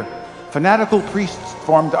fear. Fanatical priests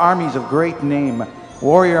formed armies of great name,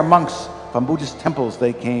 warrior monks from Buddhist temples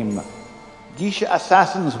they came. Geisha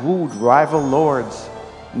assassins wooed rival lords,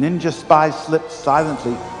 ninja spies slipped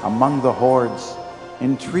silently among the hordes.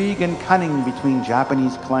 Intrigue and cunning between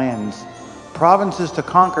Japanese clans, provinces to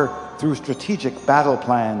conquer through strategic battle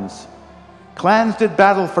plans. Clans did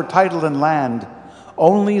battle for title and land,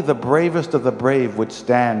 only the bravest of the brave would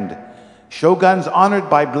stand. Shoguns honored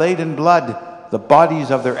by blade and blood, the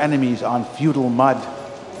bodies of their enemies on feudal mud.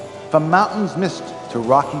 From mountains mist to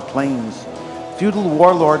rocky plains, feudal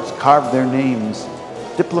warlords carved their names.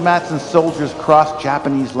 Diplomats and soldiers crossed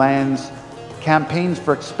Japanese lands, campaigns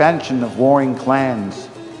for expansion of warring clans.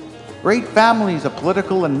 Great families of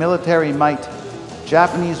political and military might,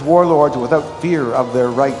 Japanese warlords without fear of their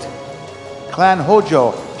right. Clan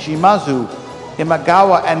Hojo, Shimazu,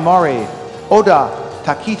 Imagawa and Mori, Oda,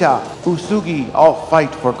 Takita, Usugi all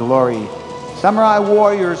fight for glory. Samurai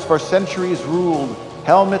warriors for centuries ruled,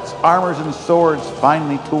 helmets, armors, and swords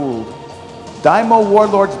finely tooled. Daimyo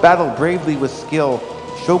warlords battled bravely with skill,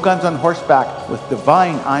 shoguns on horseback with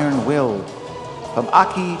divine iron will. From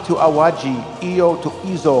Aki to Awaji, Iyo to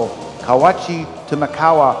Izo, Kawachi to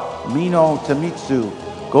Makawa, Mino to Mitsu,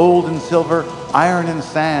 gold and silver, iron and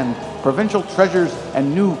sand, provincial treasures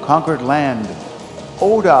and new conquered land.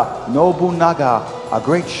 Oda Nobunaga, a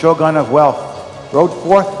great shogun of wealth, rode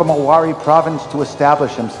forth from Owari province to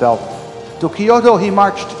establish himself. To Kyoto he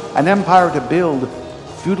marched, an empire to build,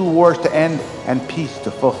 feudal wars to end, and peace to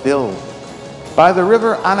fulfill. By the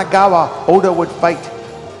river Anagawa, Oda would fight.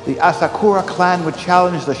 The Asakura clan would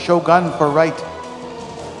challenge the shogun for right.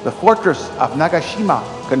 The fortress of Nagashima,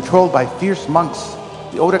 controlled by fierce monks,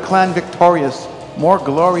 the Oda clan victorious, more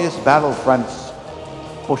glorious battlefronts.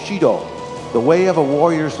 Bushido, the way of a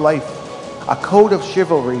warrior's life, a code of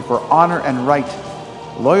chivalry for honor and right,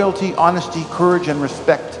 loyalty, honesty, courage, and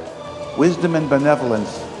respect, wisdom and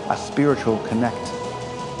benevolence, a spiritual connect.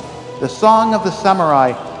 The song of the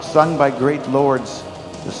samurai, sung by great lords,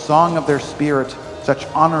 the song of their spirit, such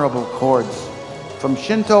honorable chords. From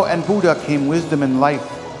Shinto and Buddha came wisdom and life.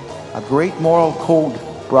 A great moral code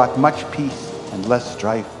brought much peace and less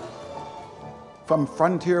strife. From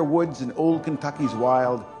frontier woods in old Kentucky's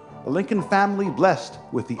wild, the Lincoln family blessed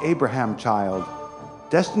with the Abraham child.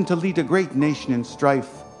 Destined to lead a great nation in strife,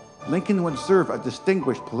 Lincoln would serve a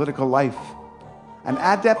distinguished political life. An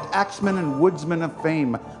adept axeman and woodsman of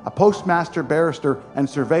fame, a postmaster, barrister, and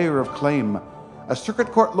surveyor of claim, a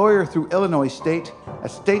circuit court lawyer through Illinois state, a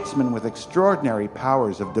statesman with extraordinary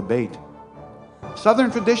powers of debate.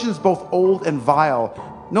 Southern traditions both old and vile,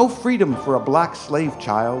 no freedom for a black slave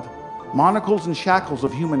child. Monocles and shackles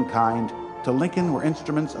of humankind to Lincoln were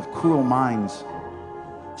instruments of cruel minds.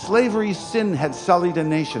 Slavery's sin had sullied a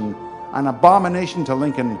nation, an abomination to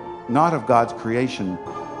Lincoln, not of God's creation.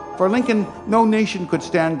 For Lincoln, no nation could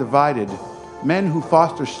stand divided. Men who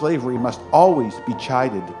foster slavery must always be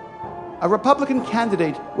chided. A Republican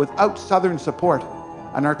candidate without Southern support,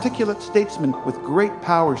 an articulate statesman with great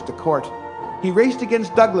powers to court. He raced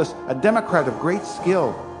against Douglas, a Democrat of great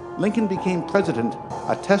skill. Lincoln became president,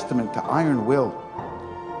 a testament to iron will.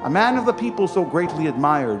 A man of the people so greatly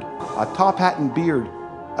admired, a top hat and beard,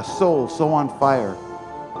 a soul so on fire,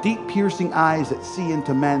 deep piercing eyes that see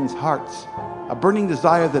into men's hearts, a burning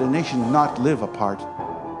desire that a nation not live apart.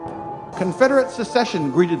 Confederate secession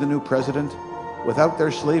greeted the new president. Without their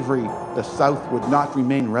slavery, the South would not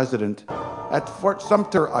remain resident. At Fort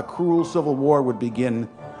Sumter, a cruel civil war would begin,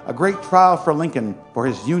 a great trial for Lincoln, for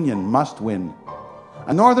his Union must win.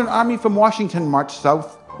 A Northern army from Washington marched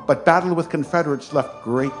south, but battle with Confederates left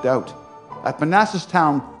great doubt. At Manassas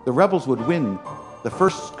Town, the rebels would win, the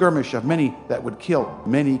first skirmish of many that would kill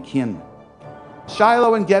many kin.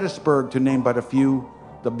 Shiloh and Gettysburg, to name but a few,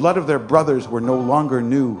 the blood of their brothers were no longer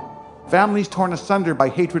new. Families torn asunder by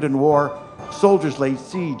hatred and war, soldiers laid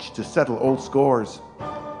siege to settle old scores.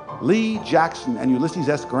 Lee, Jackson, and Ulysses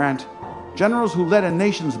S. Grant, generals who led a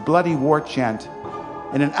nation's bloody war chant.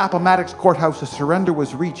 In an Appomattox courthouse, a surrender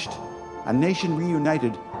was reached. A nation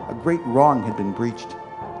reunited, a great wrong had been breached.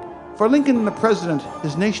 For Lincoln, the president,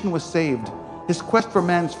 his nation was saved, his quest for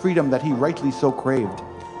man's freedom that he rightly so craved.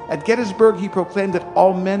 At Gettysburg, he proclaimed that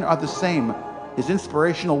all men are the same. His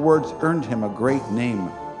inspirational words earned him a great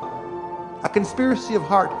name. A conspiracy of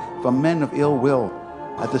heart from men of ill will,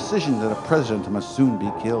 a decision that a president must soon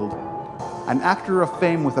be killed. An actor of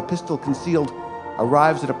fame with a pistol concealed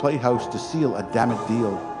arrives at a playhouse to seal a damned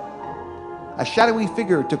deal. A shadowy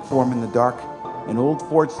figure took form in the dark, in old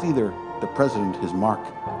Fort Seether, the president his mark.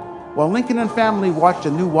 While Lincoln and family watched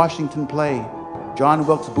a new Washington play, John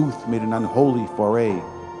Wilkes Booth made an unholy foray.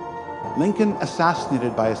 Lincoln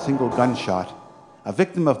assassinated by a single gunshot, a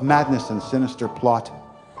victim of madness and sinister plot.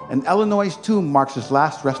 And Illinois' tomb marks his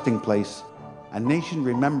last resting place. A nation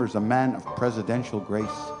remembers a man of presidential grace.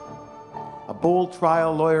 A bold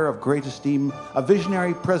trial lawyer of great esteem, a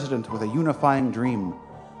visionary president with a unifying dream,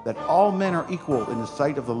 that all men are equal in the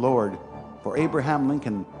sight of the Lord, for Abraham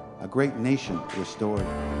Lincoln, a great nation restored.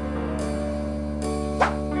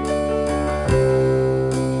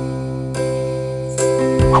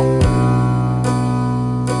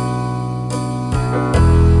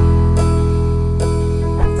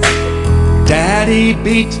 Daddy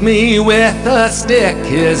beat me with a stick,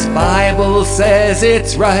 his Bible says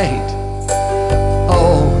it's right.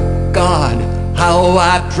 Oh God, how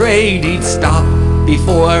I prayed he'd stop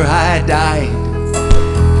before I died.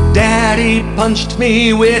 Daddy punched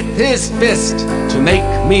me with his fist to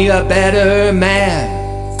make me a better man.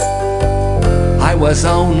 I was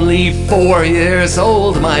only 4 years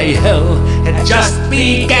old, my hell had just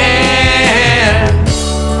began.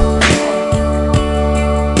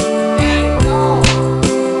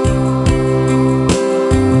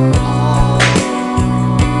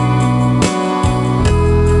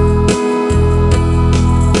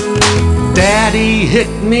 Daddy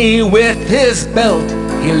hit me with his belt,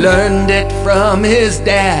 he learned it from his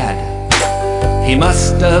dad. He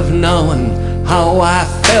must have known how I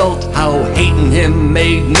felt, how hating him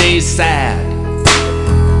made me sad.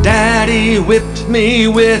 Daddy whipped me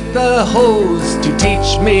with a hose to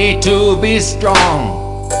teach me to be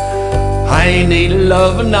strong. I need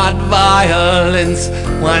love, not violence,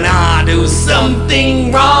 when I do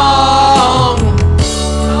something wrong.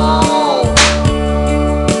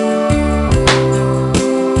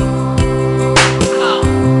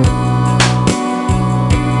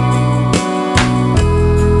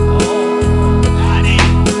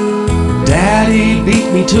 Daddy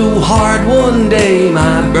beat me too hard one day,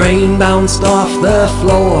 my brain bounced off the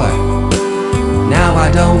floor. Now I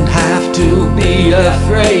don't have to be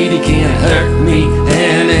afraid, he can't hurt me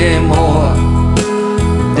anymore.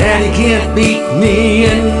 Daddy can't beat me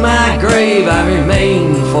in my grave, I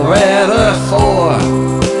remain forever for.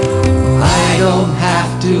 I don't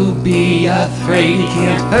have to be afraid, he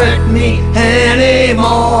can't hurt me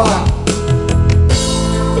anymore.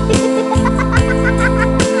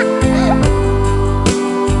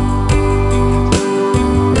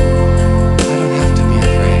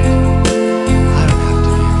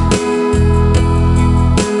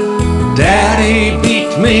 Daddy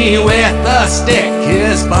beat me with a stick,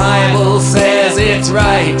 his Bible says it's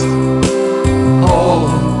right.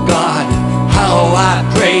 Oh God, how I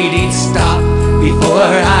prayed he'd stop before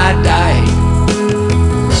I died.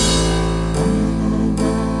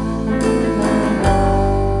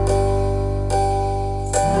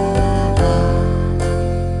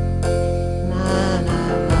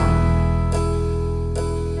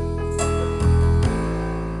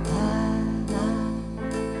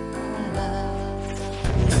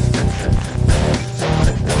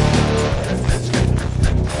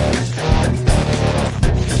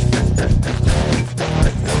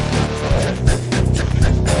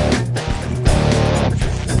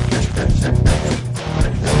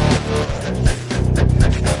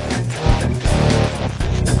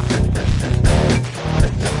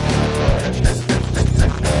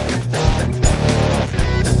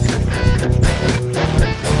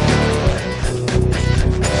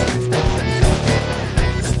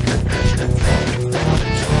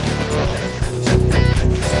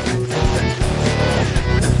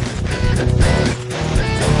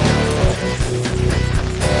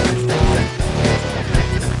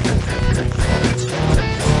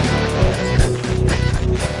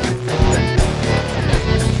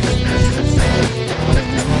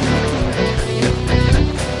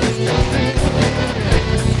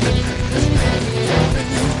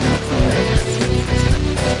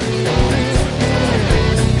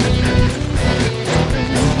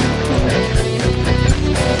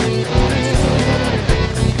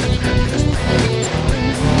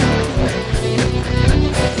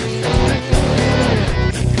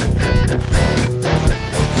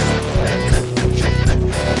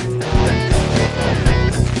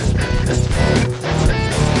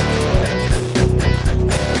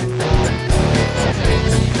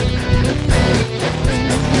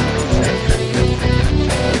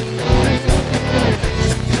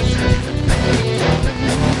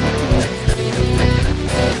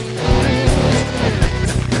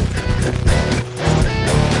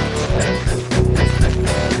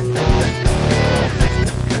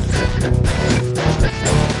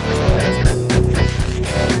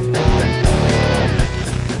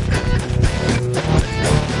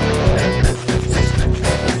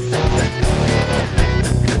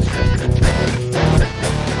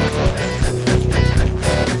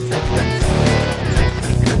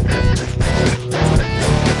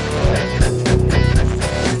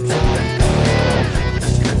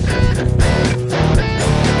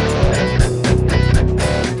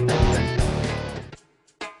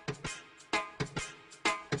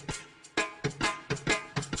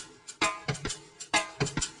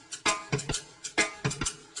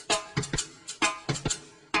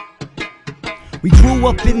 We grew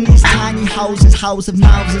up in these tiny houses, house of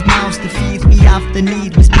mouths to feed. We have the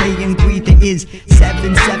need, was pay and greed. It is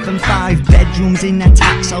 775 bedrooms in a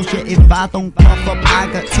tax house. Yet if I don't cough up,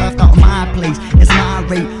 I got turfed out of my place. It's my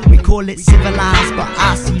rate, we call it civilized, but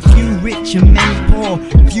I see few rich and many poor,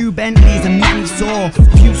 few Bentleys and many saw,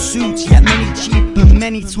 few suits, yet many cheap and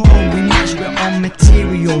many torn. We measure it on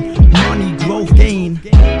material, money, growth, gain,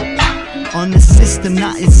 on the system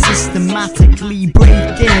that is systematically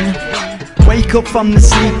breaking. Wake up from the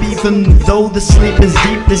sleep even though the sleep is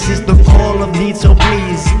deep. This is the call of need, so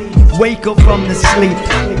please wake up from the sleep.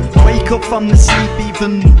 Wake up from the sleep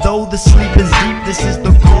even though the sleep is deep. This is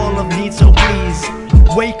the call of need, so please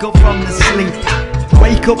wake up from the sleep.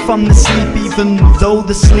 Wake up from the sleep even though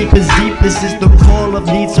the sleep is deep. This is the call of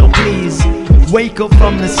need, so please wake up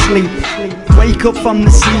from the sleep. Wake up from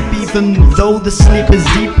the sleep even though the sleep is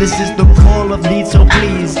deep. This is the call of need, so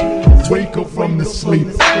please wake up from the sleep.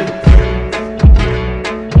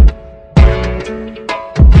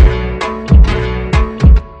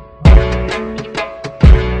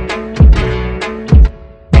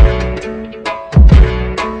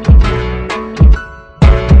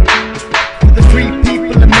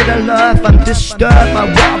 I'm disturbed by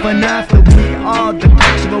what on earth that we are. The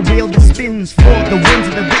cogs of a wheel that spins for the winds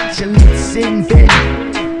of the rich elite sin bin.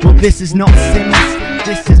 Well, this is not sinless,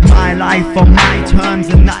 this is my life on my terms,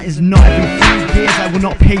 and that is not every 3 years. I will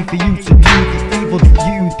not pay for you to do the evil that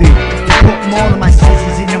you do, to put more than my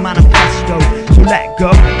scissors in your manifesto. So let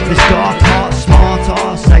go this dark heart, smart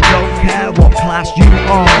ass. I don't care what class you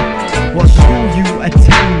are, what school you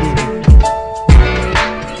attended.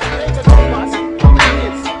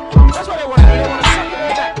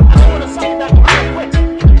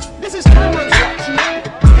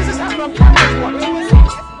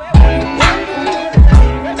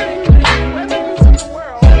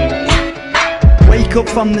 Wake up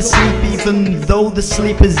from the sleep even though the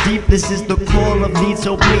sleep is deep. This is the call of need,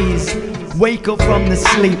 so please wake up from the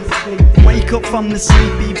sleep. Wake up from the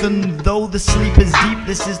sleep even though the sleep is deep.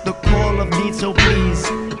 This is the call of need, so please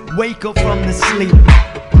wake up from the sleep.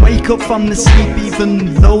 Wake up from the sleep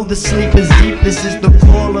even though the sleep is deep. This is the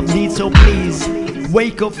call of need, so please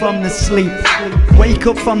wake up from the sleep. Wake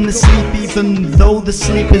up from the sleep even though the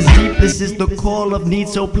sleep is deep. This is the call of need,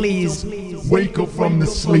 so please wake up from the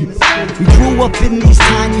sleep. We grew up in these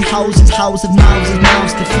tiny houses, house of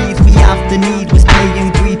mouths to feed. We have the need, was pay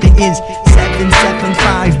and greed. It is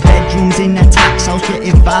 775 bedrooms in a tax house. Yet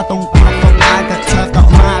if I don't cough up, I got turfed out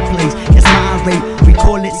of my place. It's my rate, we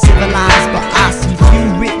call it civilized, but I see few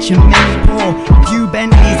rich and many poor, few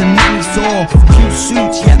Bentleys and many saw, few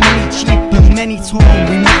suits, yet many cheap and many torn.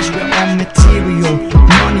 We measure it on material,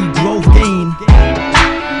 money, growth, gain,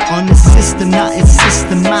 on the system that is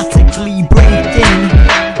systematically breaking.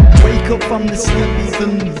 Wake up from the sleep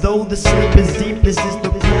even though the sleep is deep. This is the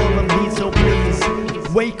call of need, so please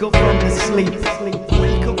wake up from the sleep.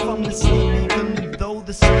 Wake up from the sleep even though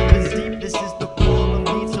the sleep is deep. This is the call of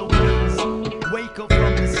need, so please wake up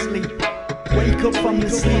from the sleep. Wake up from the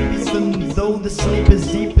sleep even though the sleep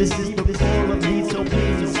is deep. This is the call of need, so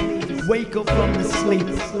please wake up from the sleep.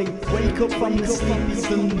 Wake up from the sleep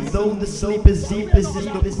even though the sleep is deep. This is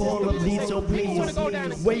the call of need, so please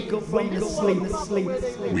wake up from the sleep.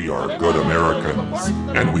 We are good Americans,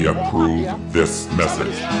 and we approve this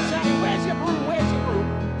message.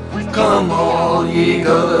 Come all ye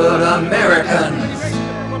good Americans,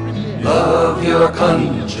 love your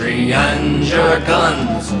country and your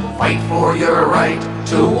guns, fight for your right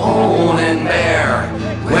to own and bear,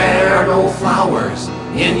 wear no flowers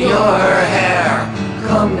in your hair.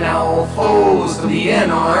 Come now, foes of the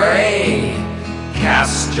NRA,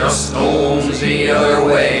 cast your stones the other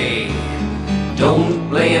way. Don't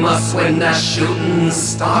blame us when the shooting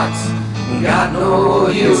starts, got no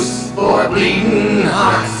use for bleeding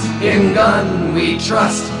hearts. In gun we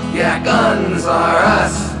trust, yeah, guns are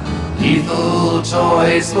us, lethal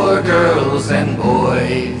toys for girls and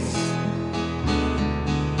boys.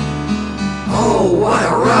 Oh, what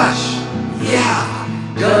a rush, yeah,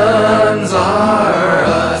 guns are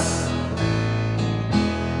us.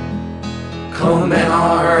 Come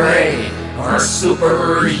NRA, our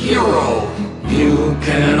superhero, you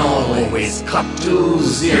can always cut to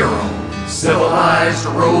zero. Civilized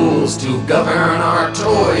rules to govern our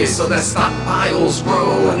toys so the stockpiles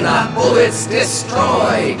grow and the bullets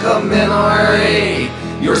destroy. Come NRA,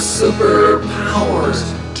 your superpowers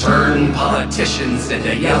turn politicians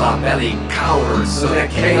into yellow-bellied cowards so the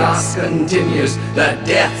chaos continues, the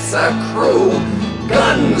deaths accrue.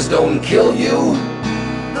 Guns don't kill you,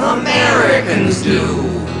 Americans do.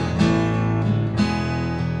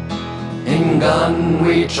 In gun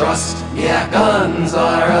we trust, yeah, guns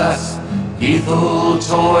are us, Lethal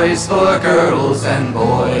toys for girls and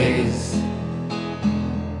boys.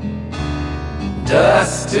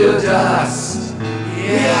 Dust to dust,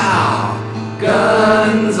 yeah,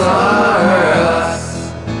 guns are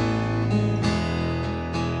us.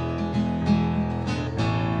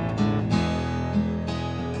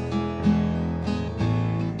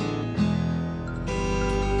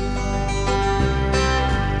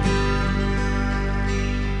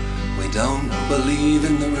 We don't believe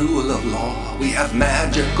in the rule of law, we have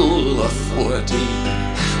magical authority.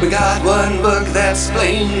 We got one book that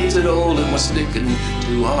explains it all and we're sticking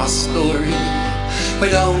to our story. We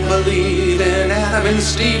don't believe in Adam and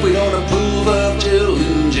Steve, we don't approve of Jill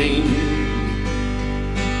and Jane.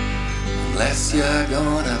 Unless you're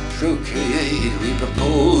gonna procreate, we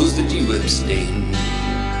propose that you abstain.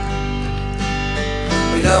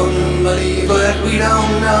 We don't believe what we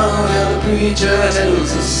don't know till the preacher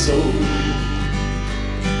tells us so.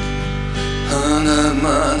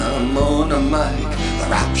 I'm on a mic, the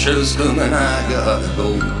rapture's coming, I gotta go.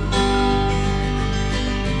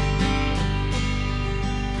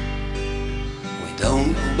 We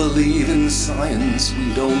don't believe in science,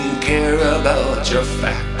 we don't care about your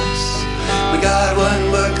facts. We got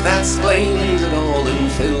one book that explains it all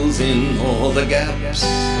and fills in all the gaps.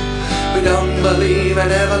 We don't believe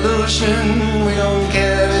in evolution, we don't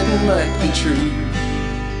care, it might be true.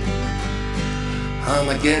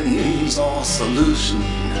 Armageddon's our solution,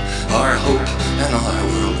 our hope and our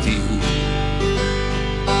worldview.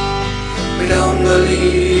 We don't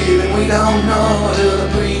believe and we don't know till the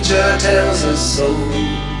preacher tells us so.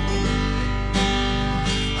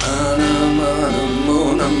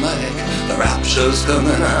 On a mic, the rapture's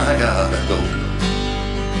coming, I gotta go.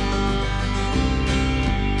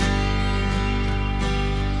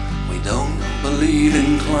 We don't believe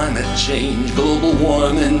in climate change, global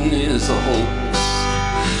warming is a hoax.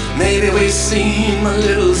 Maybe we seem a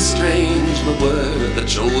little strange, but we're the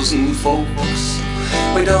chosen folks.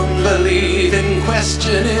 We don't believe in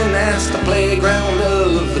questioning, that's the playground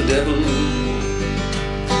of the devil.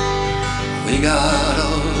 We got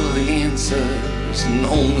all the answers and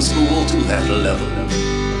homeschool to that level.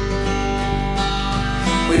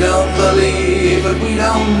 We don't believe, but we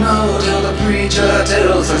don't know till the preacher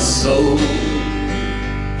tells us so.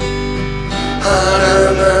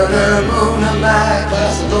 On a mic,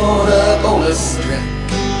 Barcelona, bonus track.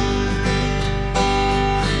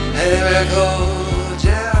 Jericho.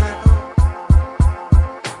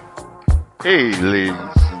 Hey, ladies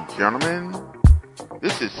and gentlemen,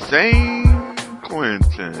 this is St.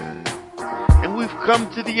 Clinton, and we've come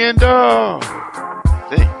to the end of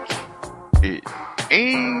Think It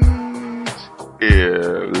Ain't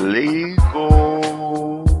Illegal.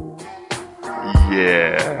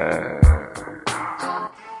 Yeah.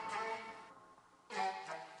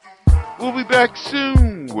 We'll be back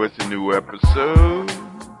soon with a new episode,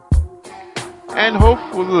 and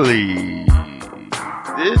hopefully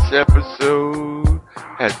this episode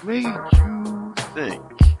has made you think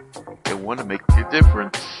and want to make a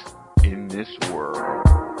difference in this world.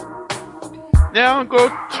 Now go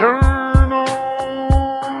turn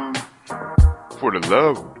on for the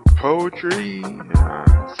love of poetry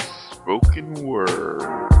and spoken word,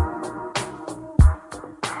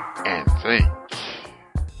 and think.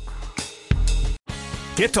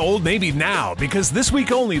 Get to Old Navy now, because this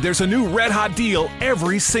week only there's a new red hot deal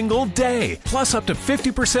every single day. Plus up to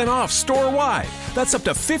 50% off store-wide. That's up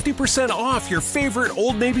to 50% off your favorite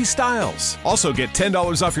Old Navy styles. Also get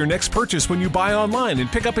 $10 off your next purchase when you buy online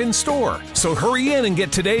and pick up in store. So hurry in and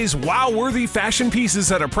get today's wow-worthy fashion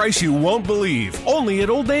pieces at a price you won't believe. Only at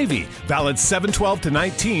Old Navy. Valid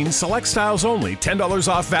 7/12-19, select styles only. $10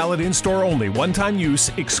 off valid in store only. One-time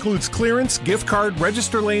use, excludes clearance, gift card,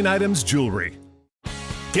 register lane items, jewelry.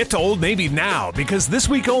 Get to Old Navy now, because this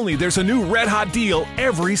week only there's a new red hot deal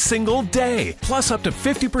every single day. Plus up to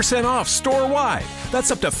 50% off store-wide.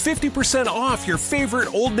 That's up to 50% off your favorite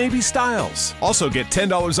Old Navy styles. Also get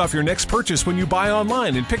 $10 off your next purchase when you buy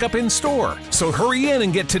online and pick up in store. So hurry in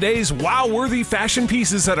and get today's wow-worthy fashion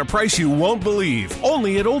pieces at a price you won't believe.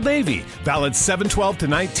 Only at Old Navy. Valid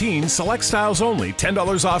 7/12-19, select styles only.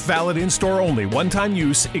 $10 off valid in store only. One-time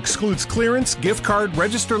use, excludes clearance, gift card,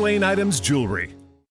 register lane items, jewelry.